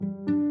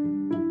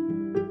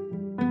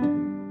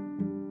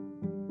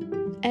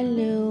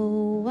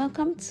Hello,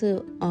 welcome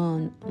to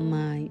On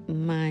My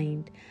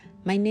Mind.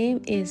 My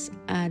name is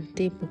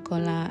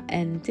Adebukola,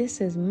 and this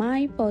is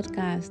my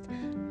podcast,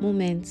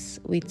 Moments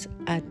with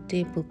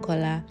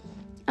Adebukola.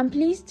 I'm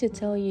pleased to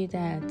tell you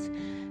that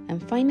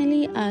I'm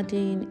finally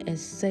adding a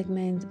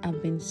segment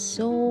I've been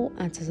so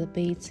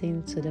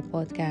anticipating to the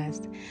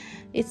podcast.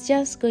 It's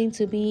just going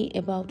to be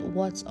about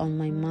what's on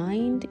my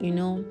mind,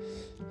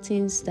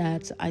 things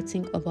that I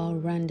think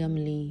about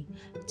randomly,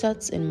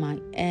 thoughts in my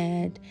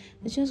head.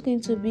 It's just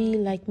going to be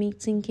like me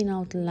thinking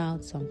out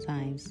loud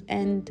sometimes.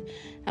 And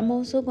I'm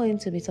also going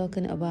to be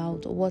talking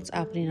about what's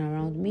happening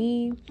around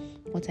me,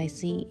 what I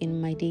see in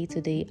my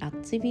day-to-day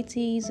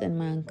activities and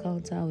my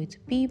encounter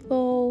with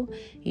people,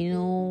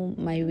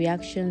 my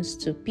reactions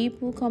to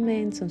people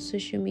comments on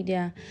social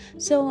media.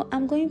 So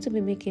I'm going to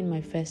be making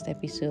my first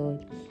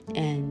episode,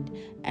 and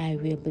I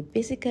will be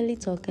basically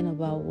talking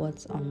about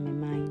what's on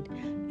my mind.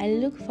 I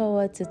look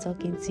forward to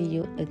talking to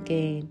you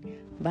again.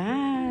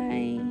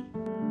 Bye.